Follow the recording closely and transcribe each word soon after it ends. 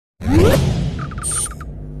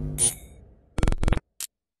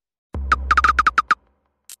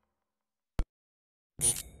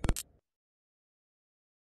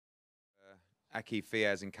Aki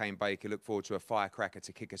Fiaz and Kane Baker look forward to a firecracker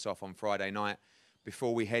to kick us off on Friday night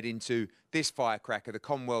before we head into this firecracker, the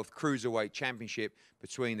Commonwealth Cruiserweight Championship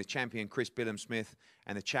between the champion Chris Billam-Smith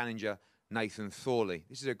and the challenger Nathan Thorley.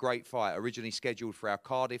 This is a great fight, originally scheduled for our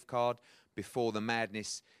Cardiff card before the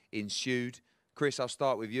madness ensued. Chris, I'll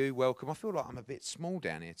start with you. Welcome. I feel like I'm a bit small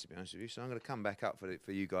down here, to be honest with you, so I'm going to come back up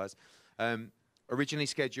for you guys. Originally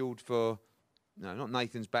scheduled for, no, not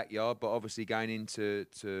Nathan's backyard, but obviously going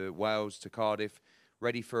into Wales, to Cardiff,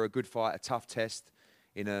 ready for a good fight, a tough test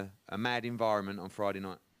in a mad environment on Friday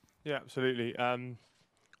night. Yeah, absolutely.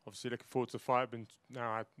 Obviously looking forward to the fight. I've been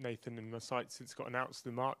now had Nathan in my sights since it got announced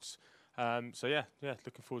in March. So yeah,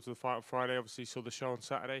 looking forward to the fight on Friday. Obviously saw the show on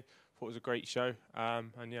Saturday. Thought it was a great show.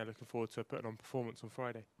 And yeah, looking forward to putting on performance on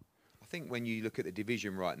Friday. I think when you look at the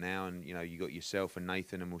division right now, and you know, you got yourself and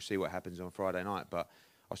Nathan, and we'll see what happens on Friday night, but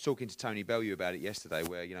I was talking to Tony Bellew about it yesterday,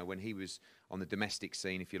 where, you know, when he was on the domestic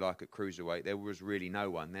scene, if you like, at Cruiserweight, there was really no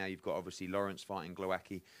one. Now you've got obviously Lawrence fighting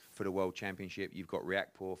Glowacki for the World Championship. You've got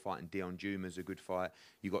Riakporhe fighting Dion Juma's a good fight.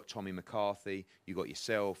 You've got Tommy McCarthy. You've got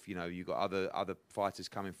yourself. You know, you've got other fighters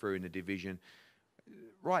coming through in the division.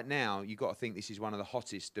 Right now, you've got to think this is one of the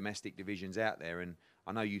hottest domestic divisions out there. And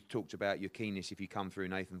I know you talked about your keenness, if you come through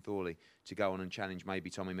Nathan Thorley, to go on and challenge maybe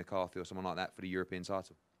Tommy McCarthy or someone like that for the European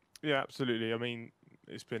title. Yeah, absolutely. I mean,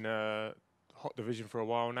 it's been a hot division for a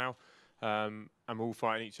while now. And we're all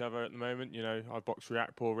fighting each other at the moment. You know, I box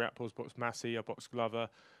Riakporhe, Riakporhe's boxed Massey, I box Glover.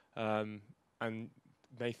 And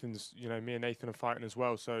Nathan's, you know, me and Nathan are fighting as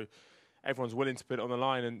well. So everyone's willing to put it on the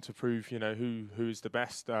line and to prove, you know, who is the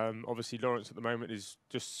best. Obviously, Lawrence at the moment is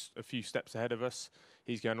just a few steps ahead of us.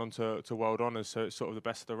 He's going on to world honours, so it's sort of the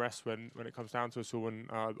best of the rest when it comes down to us all, and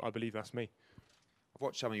I believe that's me. I've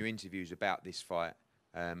watched some of your interviews about this fight.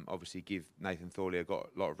 Obviously, give Nathan Thorley a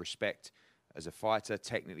lot of respect as a fighter.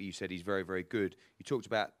 Technically, you said he's very, very good. You talked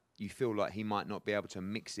about you feel like he might not be able to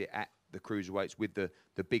mix it at the cruiserweights with the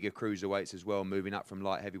bigger cruiserweights as well, moving up from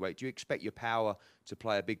light heavyweight. Do you expect your power to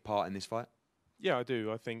play a big part in this fight? Yeah, I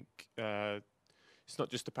do. I think it's not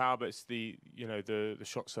just the power, but it's the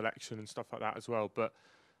shot selection and stuff like that as well. But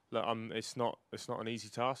look, it's not an easy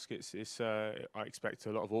task. I expect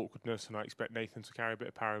a lot of awkwardness, and I expect Nathan to carry a bit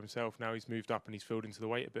of power himself. Now he's moved up and he's filled into the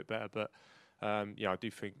weight a bit better. But yeah, I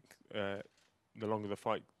do think the longer the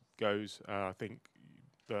fight goes, I think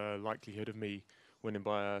the likelihood of me winning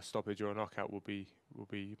by a stoppage or a knockout will be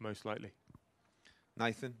most likely.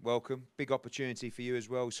 Nathan, welcome. Big opportunity for you as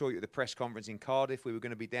well. We saw you at the press conference in Cardiff. We were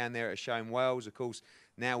going to be down there at a show in Wales. Of course,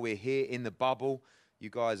 now we're here in the bubble. You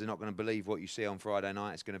guys are not going to believe what you see on Friday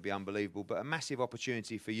night. It's going to be unbelievable. But a massive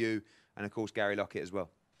opportunity for you and, of course, Gary Lockett as well.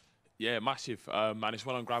 Yeah, massive. And it's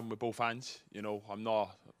one I'm grabbing with both hands. You know, I'm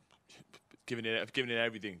not giving it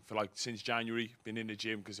everything for, like, since January. Been in the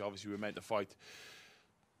gym because obviously we were meant to fight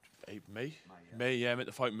May, meant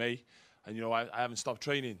to fight May. And, you know, I haven't stopped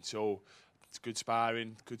training. So it's good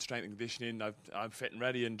sparring, good strength and conditioning. I'm fit and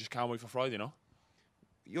ready and just can't wait for Friday, you know.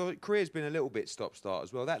 Your career's been a little bit stop-start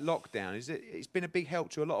as well. That lockdown, it's been a big help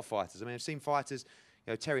to a lot of fighters. I mean, I've seen fighters,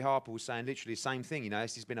 you know, Terry Harper was saying literally the same thing, you know,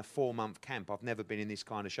 this has been a 4-month camp. I've never been in this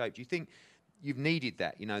kind of shape. Do you think you've needed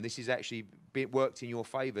that? You know, this has actually worked in your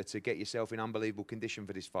favour to get yourself in unbelievable condition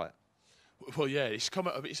for this fight? Well, yeah, it's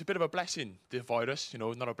a bit of a blessing, the virus, you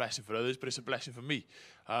know, not a blessing for others, but it's a blessing for me.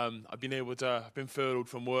 I've been furloughed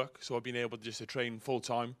from work, so I've been able just to train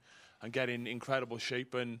full-time and get in incredible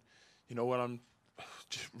shape, and, you know, when I'm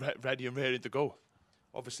just ready and ready to go.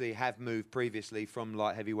 Obviously have moved previously from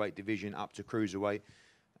light heavyweight division up to cruiserweight.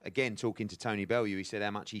 Again, talking to Tony Bellew, he said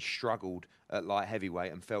how much he struggled at light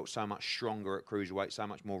heavyweight and felt so much stronger at cruiserweight, so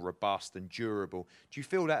much more robust and durable. Do you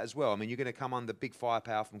feel that as well? I mean, you're going to come under big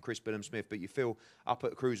firepower from Chris Billam-Smith, but you feel up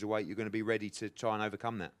at cruiserweight you're going to be ready to try and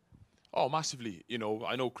overcome that? Oh, massively. You know,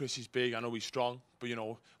 I know Chris is big, I know he's strong, but, you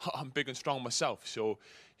know, I'm big and strong myself. So,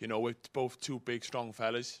 you know, we're both two big, strong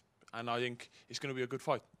fellas, and I think it's going to be a good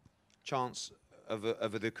fight. Chance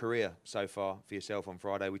of the career so far for yourself on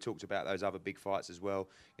Friday? We talked about those other big fights as well.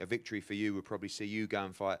 A victory for you would probably see you go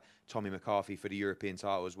and fight Tommy McCarthy for the European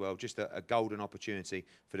title as well. Just a golden opportunity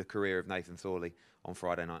for the career of Nathan Thorley on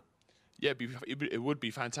Friday night. Yeah, it would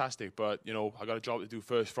be fantastic, but, you know, I got a job to do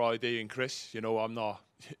first Friday, and Chris, you know, I'm not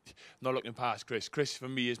looking past Chris. Chris, for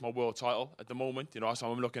me, is my world title at the moment. You know, that's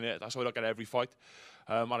how I'm looking at it. That's how I look at every fight.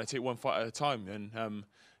 And I take one fight at a time, and,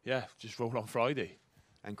 yeah, just roll on Friday.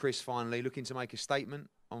 And Chris, finally, looking to make a statement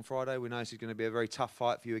on Friday. We know this is going to be a very tough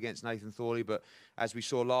fight for you against Nathan Thorley, but as we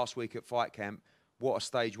saw last week at Fight Camp, what a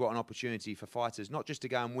stage, what an opportunity for fighters, not just to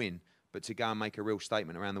go and win, but to go and make a real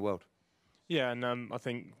statement around the world. Yeah, and I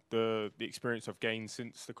think the experience I've gained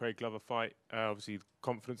since the Craig Glover fight, obviously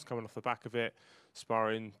confidence coming off the back of it,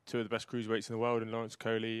 sparring two of the best cruiserweights in the world in Lawrence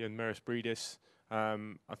Coley and Maris Breedis.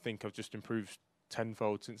 I think I've just improved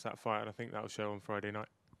tenfold since that fight, and I think that'll show on Friday night.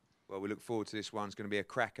 Well, we look forward to this one. It's going to be a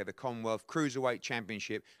cracker. The Commonwealth Cruiserweight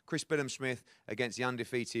Championship. Chris Billam-Smith against the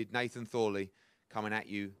undefeated Nathan Thorley coming at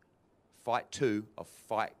you. Fight 2 of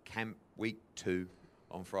Fight Camp Week 2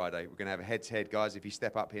 on Friday. We're going to have a head-to-head, guys. If you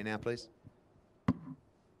step up here now, please.